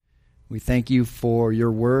We thank you for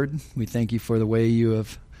your word. We thank you for the way you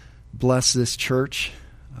have blessed this church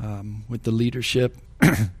with the leadership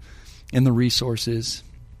and the resources.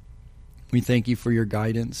 We thank you for your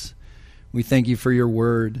guidance. We thank you for your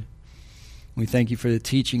word. We thank you for the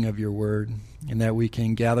teaching of your word, and that we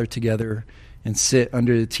can gather together and sit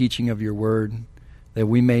under the teaching of your word, that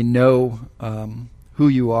we may know who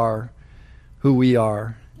you are, who we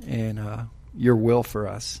are, and your will for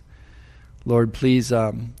us. Lord, please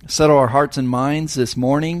settle our hearts and minds this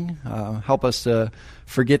morning. Help us to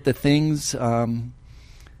forget the things that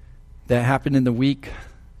happened in the week,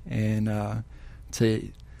 and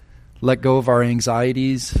to let go of our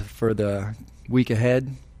anxieties for the week ahead,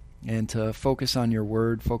 and to focus on your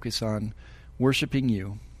word, focus on worshiping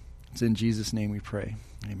you. It's in Jesus' name we pray.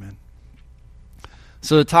 Amen.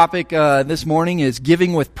 So the topic this morning is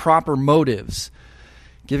giving with proper motives.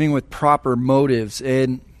 Giving with proper motives.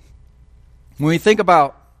 And when we think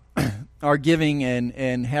about our giving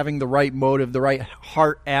and having the right motive, the right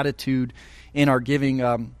heart attitude in our giving,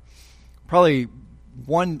 I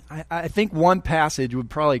think one passage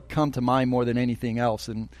would probably come to mind more than anything else.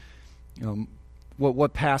 And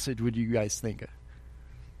what passage would you guys think of?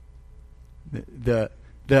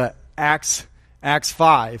 The Acts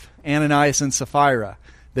 5, Ananias and Sapphira,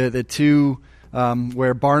 the two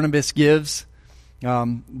where Barnabas gives.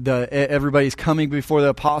 Everybody's coming before the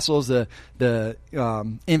apostles, the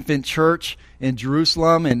infant church in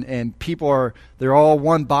Jerusalem, and people they're all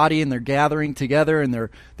one body, and they're gathering together, and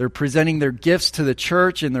they're presenting their gifts to the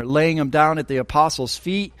church, and they're laying them down at the apostles'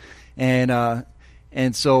 feet,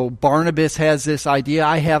 and so Barnabas has this idea: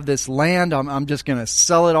 I have this land, I'm just going to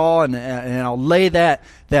sell it all, and I'll lay that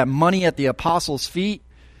money at the apostles' feet.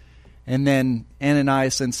 And then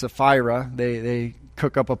Ananias and Sapphira, they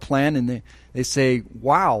cook up a plan, and they say,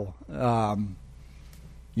 wow,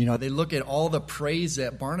 they look at all the praise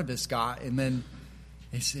that Barnabas got, and then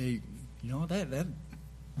they say, that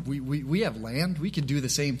we have land, we could do the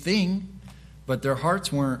same thing, but their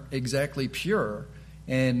hearts weren't exactly pure,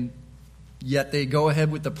 and yet they go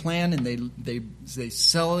ahead with the plan, and they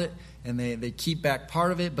sell it, and they keep back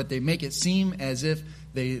part of it, but they make it seem as if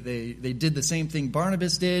they did the same thing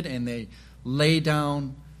Barnabas did, and they lay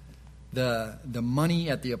down the money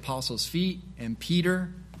at the apostles' feet. And Peter,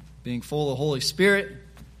 being full of the Holy Spirit,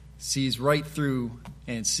 sees right through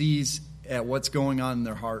and sees at what's going on in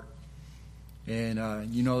their heart.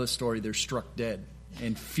 And you know the story, they're struck dead.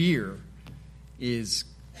 And fear is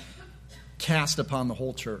cast upon the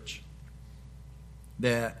whole church.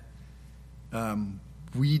 That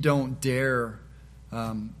we don't dare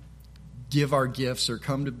give our gifts or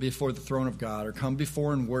come before the throne of God or come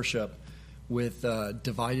before and worship with a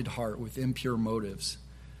divided heart, with impure motives.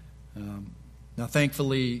 Now,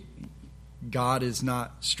 thankfully, God is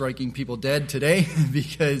not striking people dead today,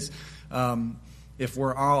 because if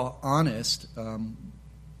we're all honest,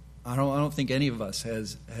 I don't think any of us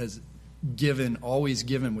has always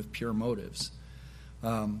given with pure motives.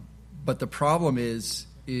 But the problem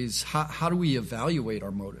is how do we evaluate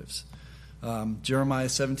our motives? Jeremiah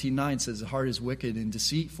 17:9 says, the heart is wicked and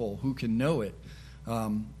deceitful. Who can know it?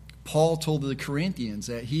 Paul told the Corinthians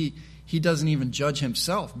that he doesn't even judge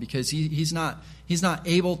himself, because he's not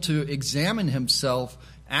able to examine himself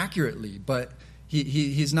accurately, but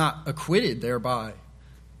he's not acquitted thereby.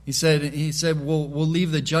 He said we'll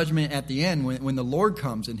leave the judgment at the end when the Lord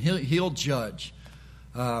comes, and he'll judge.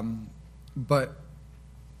 But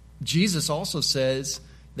Jesus also says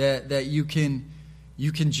that you can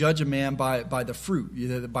judge a man by the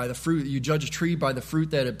fruit. By the fruit, you judge a tree by the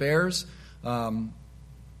fruit that it bears.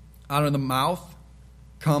 Out of the mouth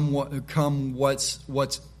come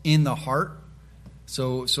what's in the heart.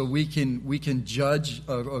 So we can judge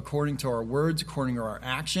according to our words, according to our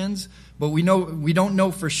actions, but we don't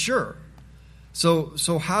know for sure.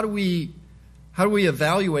 So how do we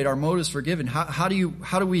evaluate our motives for giving? How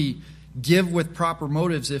do we give with proper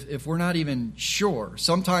motives if we're not even sure?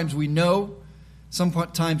 Sometimes we know,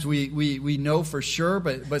 sometimes we know for sure,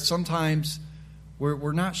 but sometimes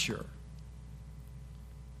we're not sure.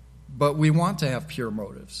 But we want to have pure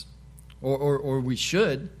motives, or we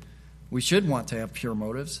should want to have pure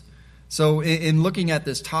motives. So in looking at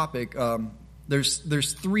this topic,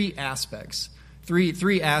 there's three aspects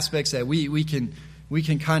that we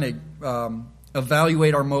can kind of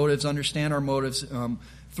evaluate our motives, understand our motives.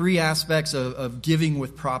 Three aspects of giving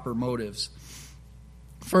with proper motives.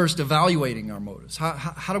 First, evaluating our motives.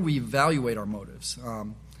 How do we evaluate our motives?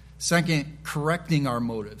 Second, correcting our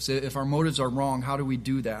motives. If our motives are wrong, how do we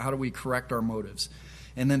do that? How do we correct our motives?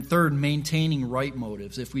 And then third, maintaining right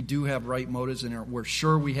motives. If we do have right motives and we're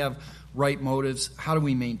sure we have right motives, how do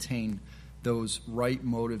we maintain those right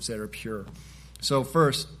motives that are pure. So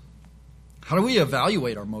first, how do we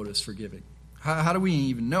evaluate our motives for giving? How do we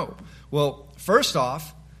even know? Well, first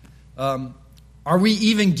off, are we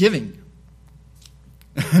even giving?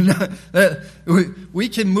 We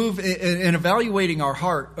can move in evaluating our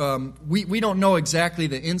heart. We don't know exactly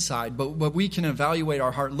the inside, but we can evaluate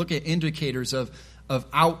our heart, look at indicators of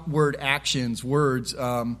outward actions, words,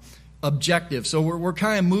 objective. So we're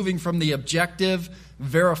kind of moving from the objective,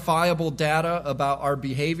 verifiable data about our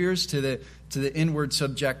behaviors to the inward,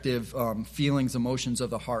 subjective feelings, emotions of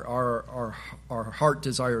the heart. Our heart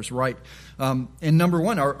desires right. And number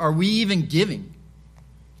one, are we even giving?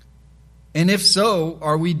 And if so,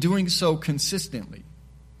 are we doing so consistently?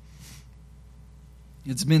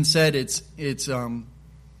 It's been said it's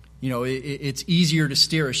easier to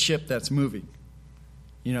steer a ship that's moving.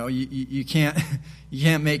 You can't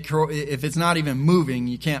make, if it's not even moving,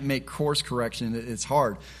 you can't make course correction. It's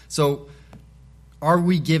hard. So, are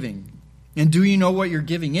we giving? And do you know what your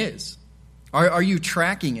giving is? Are you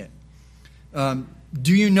tracking it?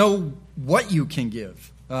 Do you know what you can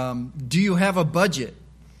give? Do you have a budget?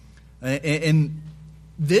 And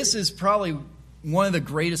this is probably one of the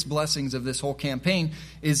greatest blessings of this whole campaign,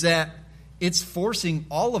 is that it's forcing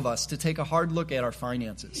all of us to take a hard look at our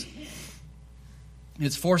finances.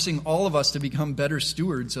 It's forcing all of us to become better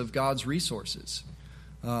stewards of God's resources.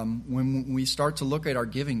 When we start to look at our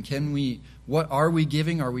giving, what are we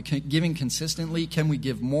giving? Are we giving consistently? Can we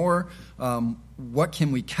give more? What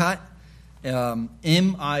can we cut?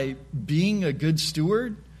 Am I being a good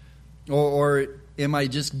steward? Or am I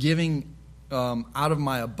just giving out of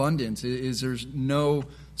my abundance? Is there no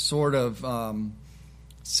sort of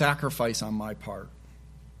sacrifice on my part?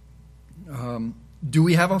 Do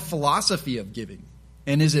we have a philosophy of giving?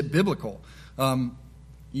 And is it biblical?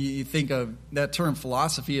 You think of that term,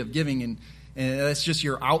 philosophy of giving, and that's just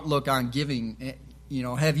your outlook on giving.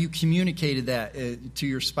 Have you communicated that to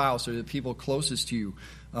your spouse or the people closest to you?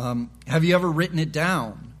 Have you ever written it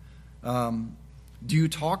down? Do you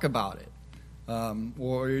talk about it?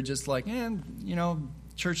 Or you're just like,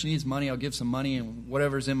 church needs money, I'll give some money, and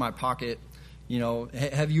whatever's in my pocket.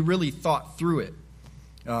 Have you really thought through it?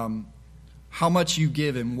 How much you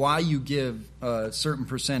give and why you give a certain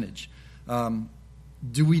percentage?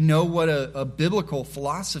 Do we know what a biblical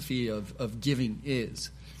philosophy of giving is?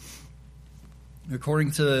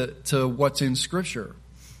 According to what's in Scripture.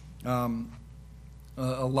 A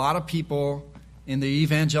lot of people in the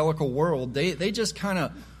evangelical world, they just kind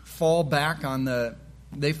of fall back on the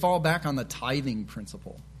tithing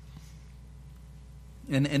principle.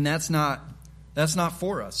 And that's not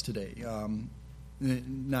for us today.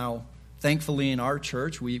 Now, thankfully, in our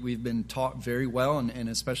church, we've been taught very well, and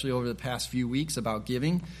especially over the past few weeks, about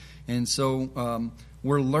giving. And so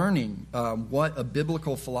we're learning what a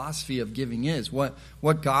biblical philosophy of giving is,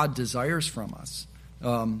 what God desires from us.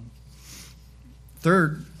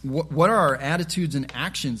 Third, what are our attitudes and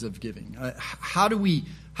actions of giving? How do we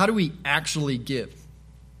actually give?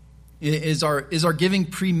 Is our giving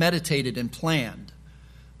premeditated and planned?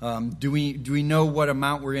 Do we know what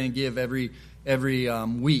amount we're going to give every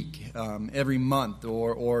week, every month,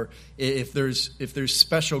 or if there's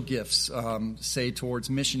special gifts, say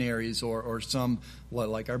towards missionaries or some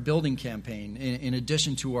like our building campaign, in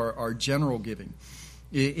addition to our general giving?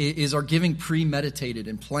 Is our giving premeditated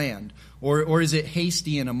and planned, or is it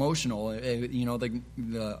hasty and emotional?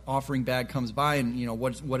 The offering bag comes by, and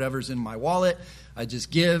whatever's in my wallet, I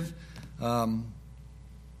just give.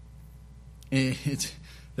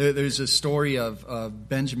 There's a story of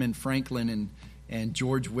Benjamin Franklin and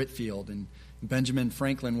George Whitefield. And Benjamin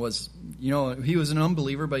Franklin was, he was an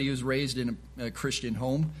unbeliever, but he was raised in a Christian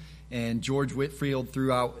home. And George Whitefield,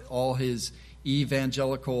 throughout all his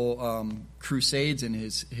evangelical crusades and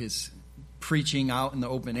his preaching out in the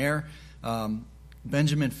open air,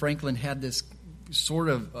 Benjamin Franklin had this sort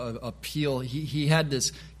of appeal. He had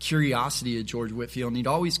this curiosity to George Whitefield, and he'd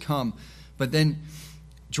always come. But then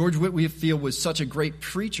George Whitefield was such a great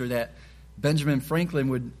preacher that Benjamin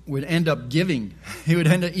Franklin would end up giving. He would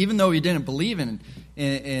end up, even though he didn't believe in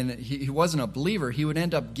and he wasn't a believer, he would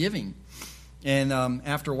end up giving. And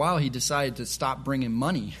after a while, he decided to stop bringing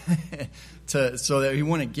money so that he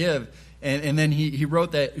wouldn't give. And then he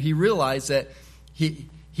wrote that he realized that he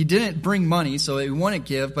didn't bring money, so he wouldn't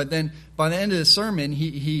give. But then by the end of the sermon,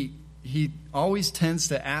 he always tends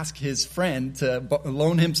to ask his friend to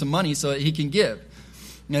loan him some money so that he can give.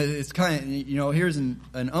 It's kind of, here's an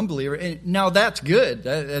unbeliever. And now that's good.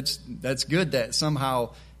 That's good that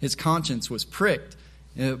somehow his conscience was pricked,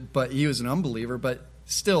 but he was an unbeliever. But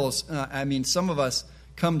still, some of us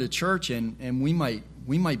come to church and we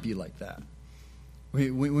might be like that.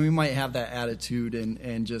 We might have that attitude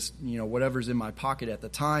and just, whatever's in my pocket at the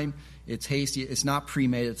time, it's hasty, it's not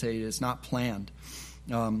premeditated, it's not planned.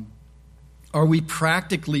 Are we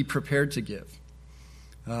practically prepared to give?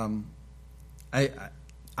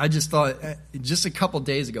 I just thought, just a couple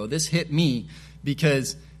days ago, this hit me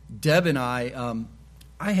because Deb and I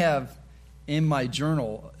have in my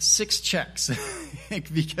journal 6 checks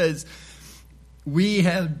because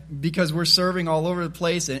we're serving all over the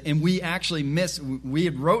place, and we actually we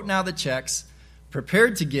had wrote now the checks,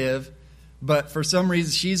 prepared to give, but for some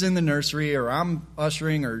reason she's in the nursery or I'm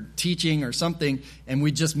ushering or teaching or something, and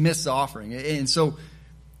we just missed the offering. And so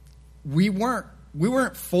we weren't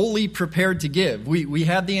fully prepared to give. We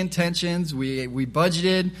had the intentions, we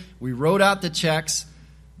budgeted, we wrote out the checks,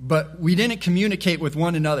 but we didn't communicate with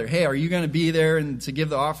one another. Hey, are you going to be there and to give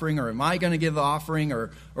the offering, or am I going to give the offering, or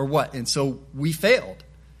what? And so we failed.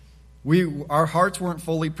 Our hearts weren't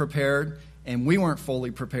fully prepared, and we weren't fully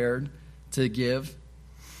prepared to give.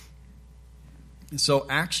 So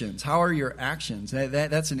actions. How are your actions?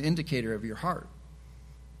 That's an indicator of your heart.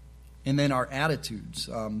 And then our attitudes.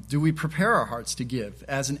 Do we prepare our hearts to give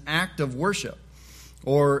as an act of worship?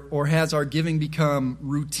 Or has our giving become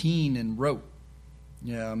routine and rote?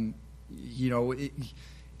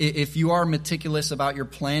 If you are meticulous about your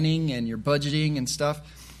planning and your budgeting and stuff,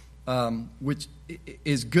 which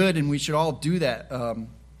is good, and we should all do that,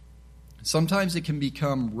 sometimes it can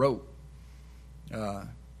become rote.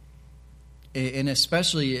 And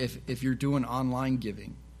especially if you're doing online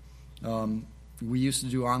giving. We used to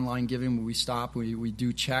do online giving, but we stopped. We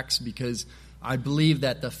do checks because I believe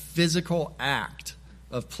that the physical act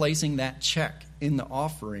of placing that check in the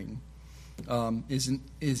offering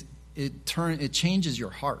it changes your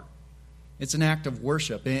heart. It's an act of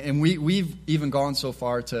worship, and we've even gone so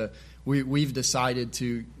far to we've decided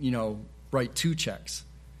to write 2 checks.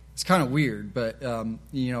 It's kind of weird, but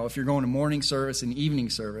if you're going to morning service and evening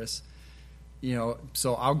service,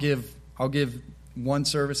 so I'll give one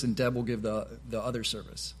service and Deb will give the other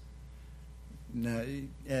service. Now,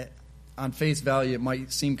 on face value, it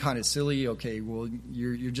might seem kind of silly. Okay, well,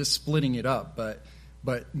 you're just splitting it up, but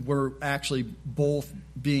we're actually both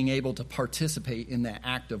being able to participate in that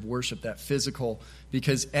act of worship, that physical,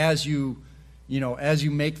 because as you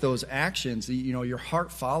make those actions, your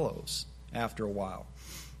heart follows after a while.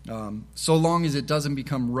 So long as it doesn't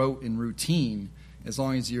become rote and routine, as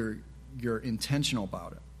long as you're intentional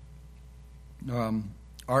about it.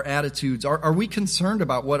 Our attitudes, are we concerned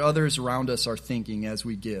about what others around us are thinking as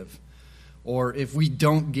we give? Or if we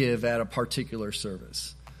don't give at a particular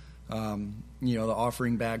service? The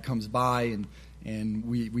offering bag comes by and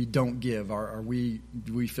we don't give. Do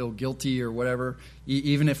we feel guilty or whatever?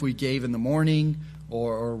 Even if we gave in the morning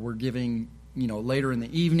or we're giving, later in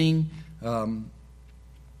the evening,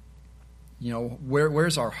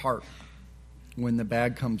 where's our heart when the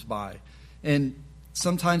bag comes by? And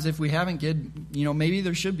sometimes if we haven't given, maybe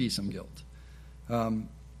there should be some guilt. And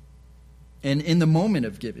in the moment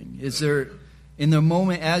of giving, in the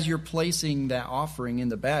moment as you're placing that offering in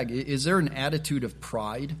the bag, is there an attitude of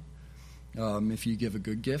pride if you give a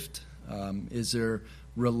good gift? Is there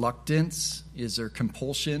reluctance? Is there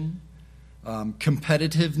compulsion?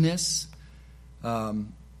 Competitiveness?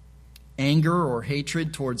 Anger or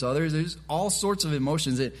hatred towards others? There's all sorts of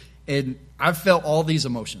emotions. And I've felt all these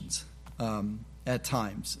emotions at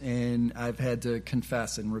times, and I've had to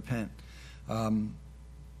confess and repent.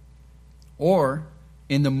 Or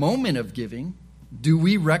in the moment of giving, do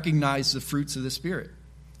we recognize the fruits of the Spirit?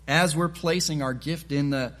 As we're placing our gift in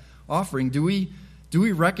the offering, do we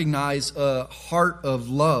recognize a heart of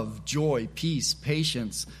love, joy, peace,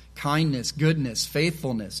 patience, kindness, goodness,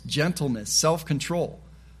 faithfulness, gentleness, self-control?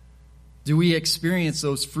 Do we experience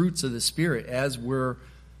those fruits of the Spirit as we're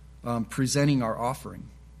presenting our offering?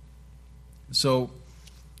 So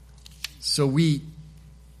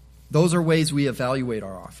those are ways we evaluate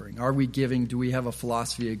our offering. Are we giving? Do we have a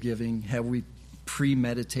philosophy of giving? Have we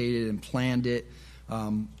premeditated and planned it?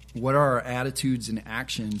 What are our attitudes and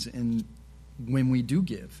actions when we do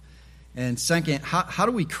give? And second, how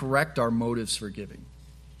do we correct our motives for giving?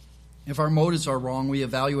 If our motives are wrong, we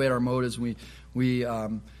evaluate our motives. We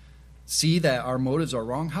see that our motives are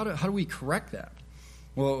wrong. How do we correct that?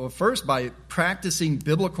 Well, first, by practicing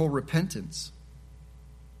biblical repentance.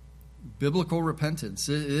 Biblical repentance.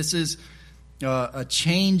 This is a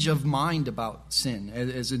change of mind about sin.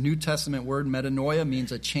 As a New Testament word, metanoia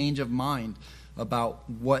means a change of mind about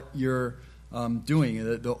what you're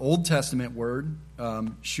doing. The Old Testament word,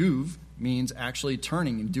 shuv, means actually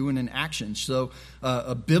turning and doing an action. So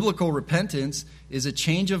a biblical repentance is a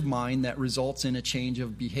change of mind that results in a change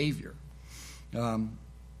of behavior.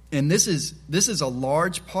 And this is a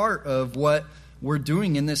large part of what we're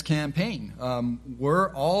doing in this campaign.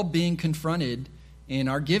 We're all being confronted in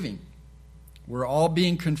our giving. We're all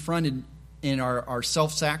being confronted in our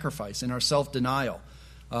self-sacrifice, in our self-denial.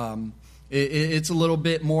 It's a little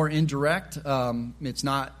bit more indirect. It's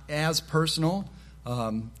not as personal.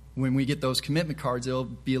 When we get those commitment cards, it'll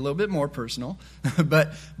be a little bit more personal.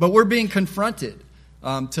 but we're being confronted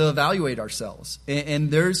to evaluate ourselves.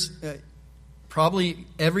 And there's probably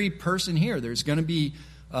every person here, there's going to be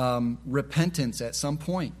repentance at some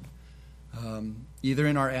point, either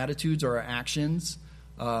in our attitudes or our actions.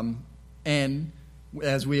 And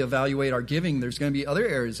as we evaluate our giving, there's going to be other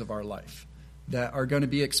areas of our life that are going to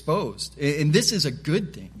be exposed. And this is a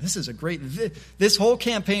good thing. This whole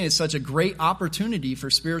campaign is such a great opportunity for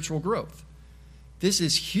spiritual growth. This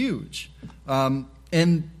is huge.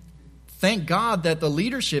 And thank God that the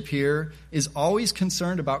leadership here is always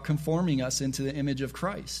concerned about conforming us into the image of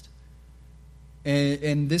Christ.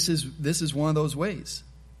 And this is one of those ways.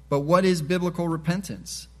 But what is biblical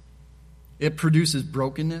repentance? It produces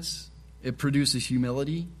brokenness. It produces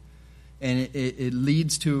humility. And it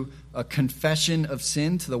leads to a confession of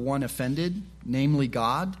sin to the one offended, namely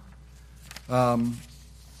God.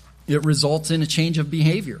 It results in a change of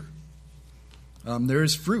behavior. There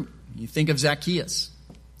is fruit. You think of Zacchaeus.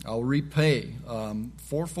 I'll repay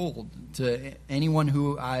fourfold to anyone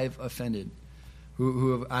who I've offended,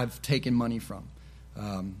 who I've taken money from.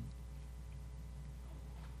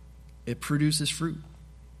 It produces fruit.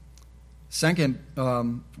 Second,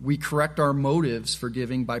 we correct our motives for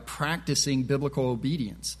giving by practicing biblical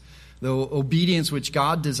obedience. The obedience which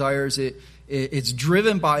God desires, it's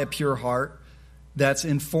driven by a pure heart that's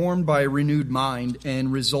informed by a renewed mind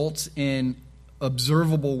and results in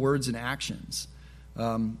observable words and actions.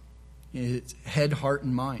 It's head, heart,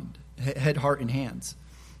 and mind. Head, heart, and hands.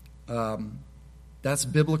 That's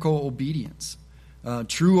biblical obedience.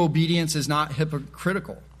 True obedience is not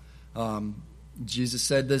hypocritical. Jesus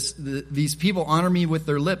said these people honor me with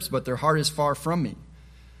their lips, but their heart is far from me.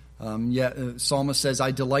 Yet Psalmist says, I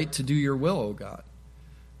delight to do your will, O God.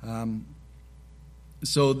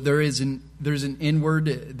 So there's an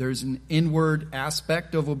inward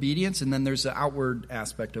aspect of obedience, and then there's the outward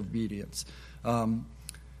aspect of obedience.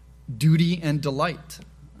 Duty and delight.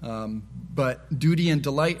 But duty and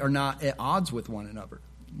delight are not at odds with one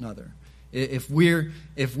another. If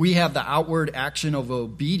we have the outward action of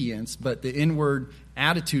obedience, but the inward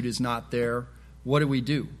attitude is not there, what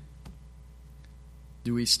do?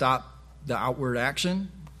 Do we stop the outward action?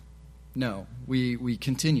 No, we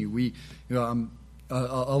continue.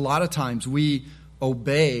 A lot of times we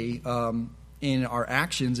obey in our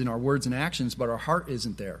actions, in our words and actions, but our heart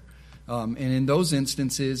isn't there. And in those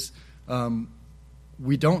instances,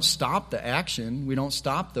 we don't stop the action. We don't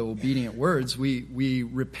stop the obedient words. We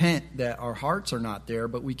repent that our hearts are not there,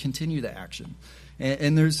 but we continue the action.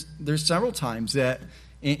 And there's several times that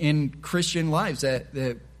in Christian lives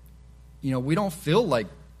that we don't feel like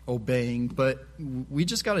obeying, but we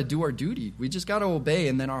just got to do our duty. We just got to obey,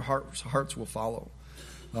 and then our hearts will follow.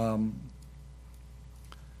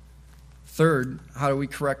 Third, how do we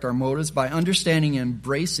correct our motives? By understanding and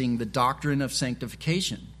embracing the doctrine of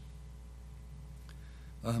sanctification.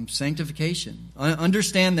 Sanctification.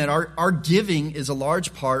 Understand that our giving is a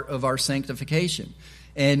large part of our sanctification,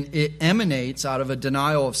 and it emanates out of a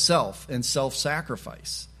denial of self and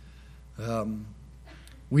self-sacrifice.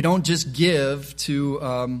 We don't just give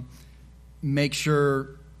to make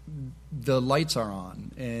sure the lights are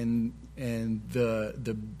on and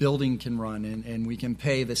the building can run and we can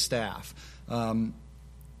pay the staff.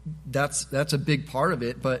 That's a big part of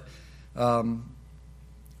it, but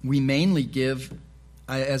we mainly give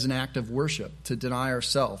as an act of worship, to deny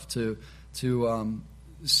ourselves, to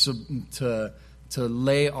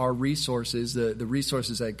lay our resources, the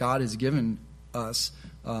resources that God has given us,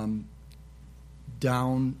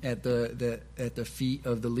 down at the feet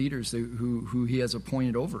of the leaders who He has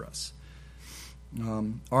appointed over us.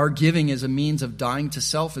 Our giving is a means of dying to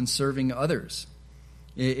self and serving others.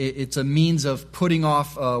 It's a means of putting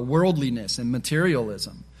off worldliness and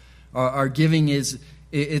materialism. Our giving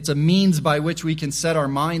it's a means by which we can set our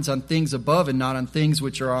minds on things above and not on things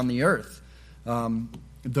which are on the earth.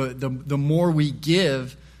 The more we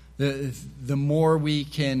give, the more we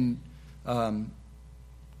can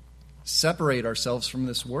separate ourselves from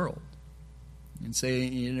this world and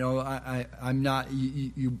say, I'm not.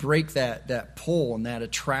 You break that pull and that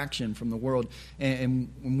attraction from the world.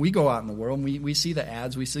 And when we go out in the world, we see the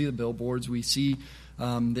ads, we see the billboards, we see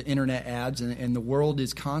the internet ads, and the world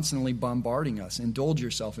is constantly bombarding us. Indulge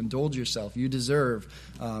yourself. You deserve,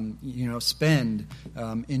 spend,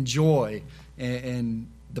 enjoy. And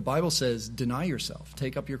the Bible says, deny yourself,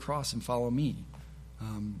 take up your cross and follow me.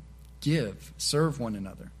 Give, serve one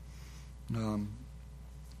another.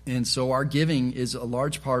 And so our giving is a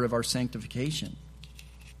large part of our sanctification.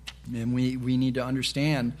 And we need to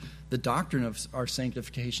understand the doctrine of our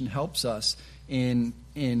sanctification helps us in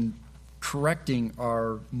correcting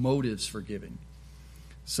our motives for giving.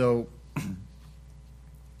 So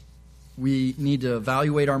we need to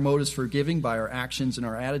evaluate our motives for giving by our actions and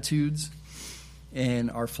our attitudes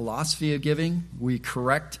and our philosophy of giving. We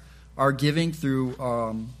correct our giving through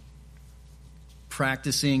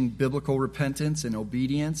practicing biblical repentance and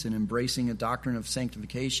obedience and embracing a doctrine of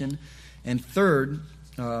sanctification. And third,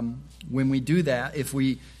 when we do that, if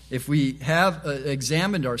we have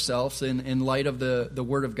examined ourselves in light of the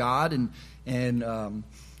Word of God and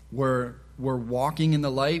we're walking in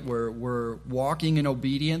the light, we're walking in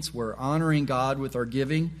obedience, we're honoring God with our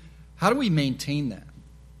giving, how do we maintain that?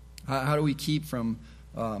 How do we keep from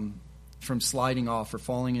sliding off or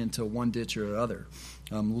falling into one ditch or another?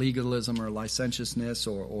 Legalism or licentiousness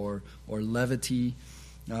or levity.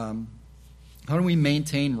 How do we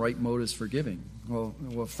maintain right motives for giving? Well,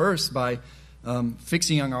 first by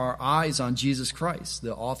fixing our eyes on Jesus Christ,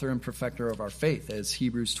 the author and perfecter of our faith, as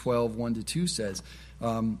Hebrews 12, 1-2 says.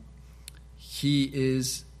 He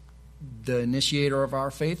is the initiator of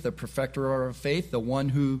our faith, the perfecter of our faith, the one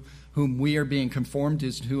whom we are being conformed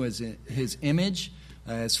to, who is his image.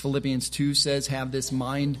 As Philippians 2 says, have this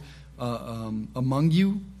mind among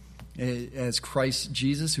you, as Christ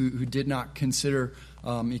Jesus, who did not consider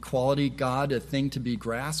equality God a thing to be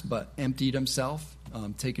grasped, but emptied himself,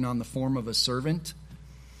 taking on the form of a servant,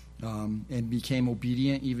 and became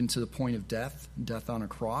obedient even to the point of death on a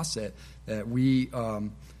cross. That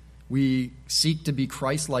we seek to be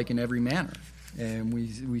Christ-like in every manner, and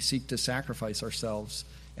we seek to sacrifice ourselves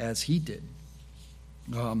as he did.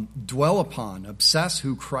 Dwell upon, obsess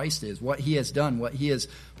who Christ is, what he has done, what he has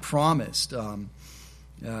promised.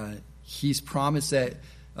 He's promised that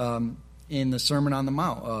in the Sermon on the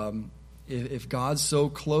Mount, if God so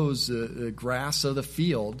clothes the grass of the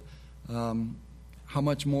field, how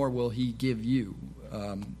much more will he give you?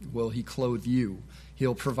 Will he clothe you?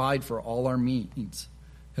 He'll provide for all our needs.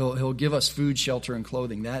 He'll give us food, shelter, and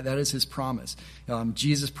clothing. That is his promise.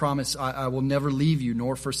 Jesus promised, I will never leave you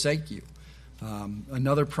nor forsake you.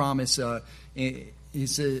 Another promise, he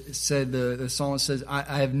said, the psalmist says,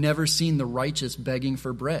 I have never seen the righteous begging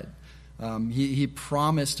for bread. He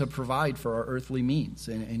promised to provide for our earthly needs,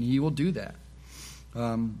 and he will do that.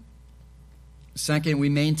 Second, we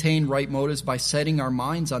maintain right motives by setting our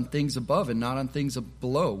minds on things above and not on things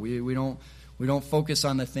below. We don't focus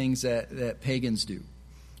on the things that pagans do.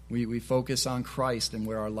 We focus on Christ and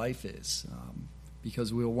where our life is,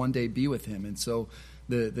 because we will one day be with him. And so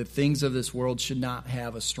the things of this world should not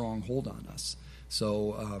have a strong hold on us.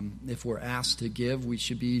 So if we're asked to give, we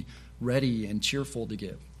should be ready and cheerful to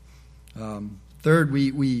give. Third,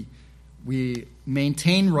 we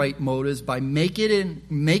maintain right motives by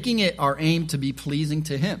making it our aim to be pleasing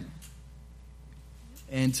to him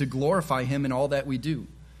and to glorify him in all that we do.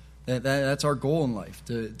 That's our goal in life,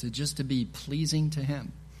 to be pleasing to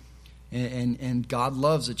him. And God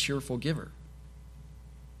loves a cheerful giver.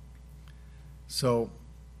 So,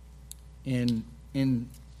 in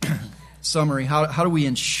summary, how do we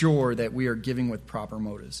ensure that we are giving with proper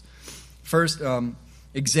motives? First,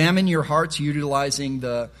 examine your hearts utilizing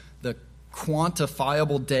the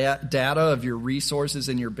quantifiable data of your resources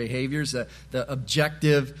and your behaviors, the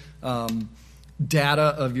objective data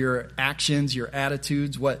of your actions, your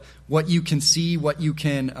attitudes, what you can see, what you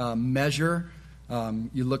can measure.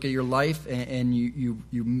 You look at your life and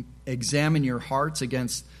you examine your hearts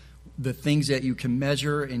against the things that you can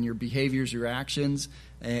measure in your behaviors, your actions,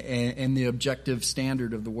 and the objective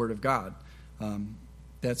standard of the Word of God.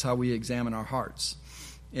 That's how we examine our hearts.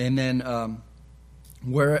 And then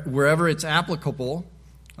wherever it's applicable,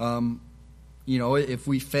 if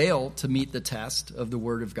we fail to meet the test of the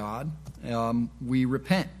Word of God, we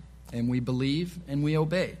repent and we believe and we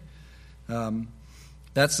obey.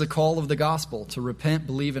 That's the call of the gospel, to repent,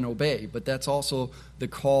 believe, and obey. But that's also the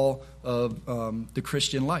call of the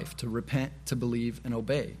Christian life, to repent, to believe, and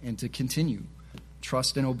obey, and to continue.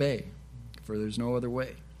 Trust and obey, for there's no other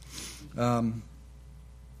way.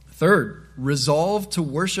 Third, resolve to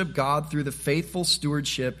worship God through the faithful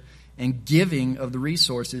stewardship and giving of the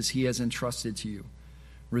resources he has entrusted to you.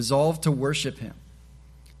 Resolve to worship him.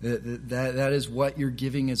 That is what your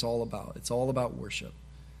giving is all about. It's all about worship.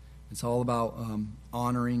 It's all about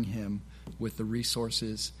honoring him with the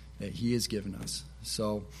resources that he has given us.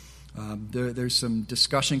 So there's some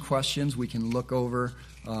discussion questions we can look over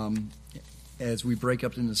as we break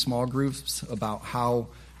up into small groups about how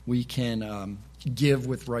we can give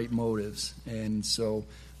with right motives. And so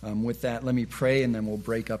with that, let me pray, and then we'll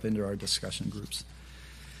break up into our discussion groups.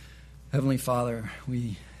 Heavenly Father,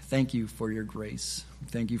 we thank you for your grace. We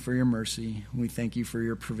thank you for your mercy. We thank you for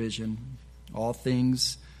your provision. All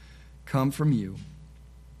things come from you,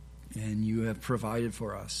 and you have provided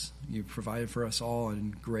for us. You've provided for us all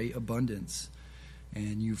in great abundance,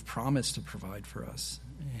 and you've promised to provide for us.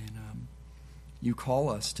 And you call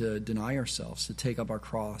us to deny ourselves, to take up our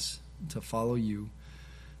cross, to follow you,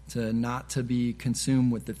 to not to be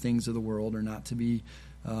consumed with the things of the world, or not to be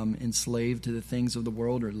enslaved to the things of the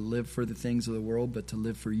world, or to live for the things of the world, but to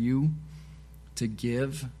live for you, to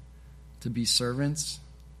give, to be servants.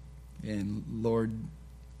 And Lord,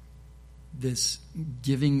 this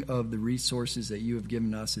giving of the resources that you have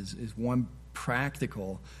given us is one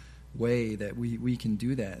practical way that we can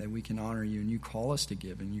do that we can honor you. And you call us to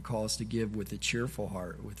give, and you call us to give with a cheerful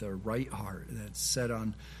heart, with a right heart that's set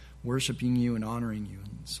on worshiping you and honoring you.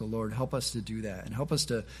 And so, Lord, help us to do that, and help us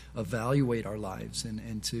to evaluate our lives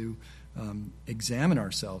and to examine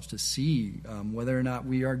ourselves to see whether or not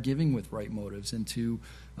we are giving with right motives, and to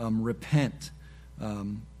repent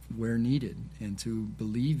where needed, and to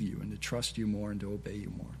believe you, and to trust you more, and to obey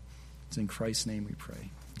you more. It's in Christ's name we pray.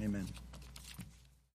 Amen.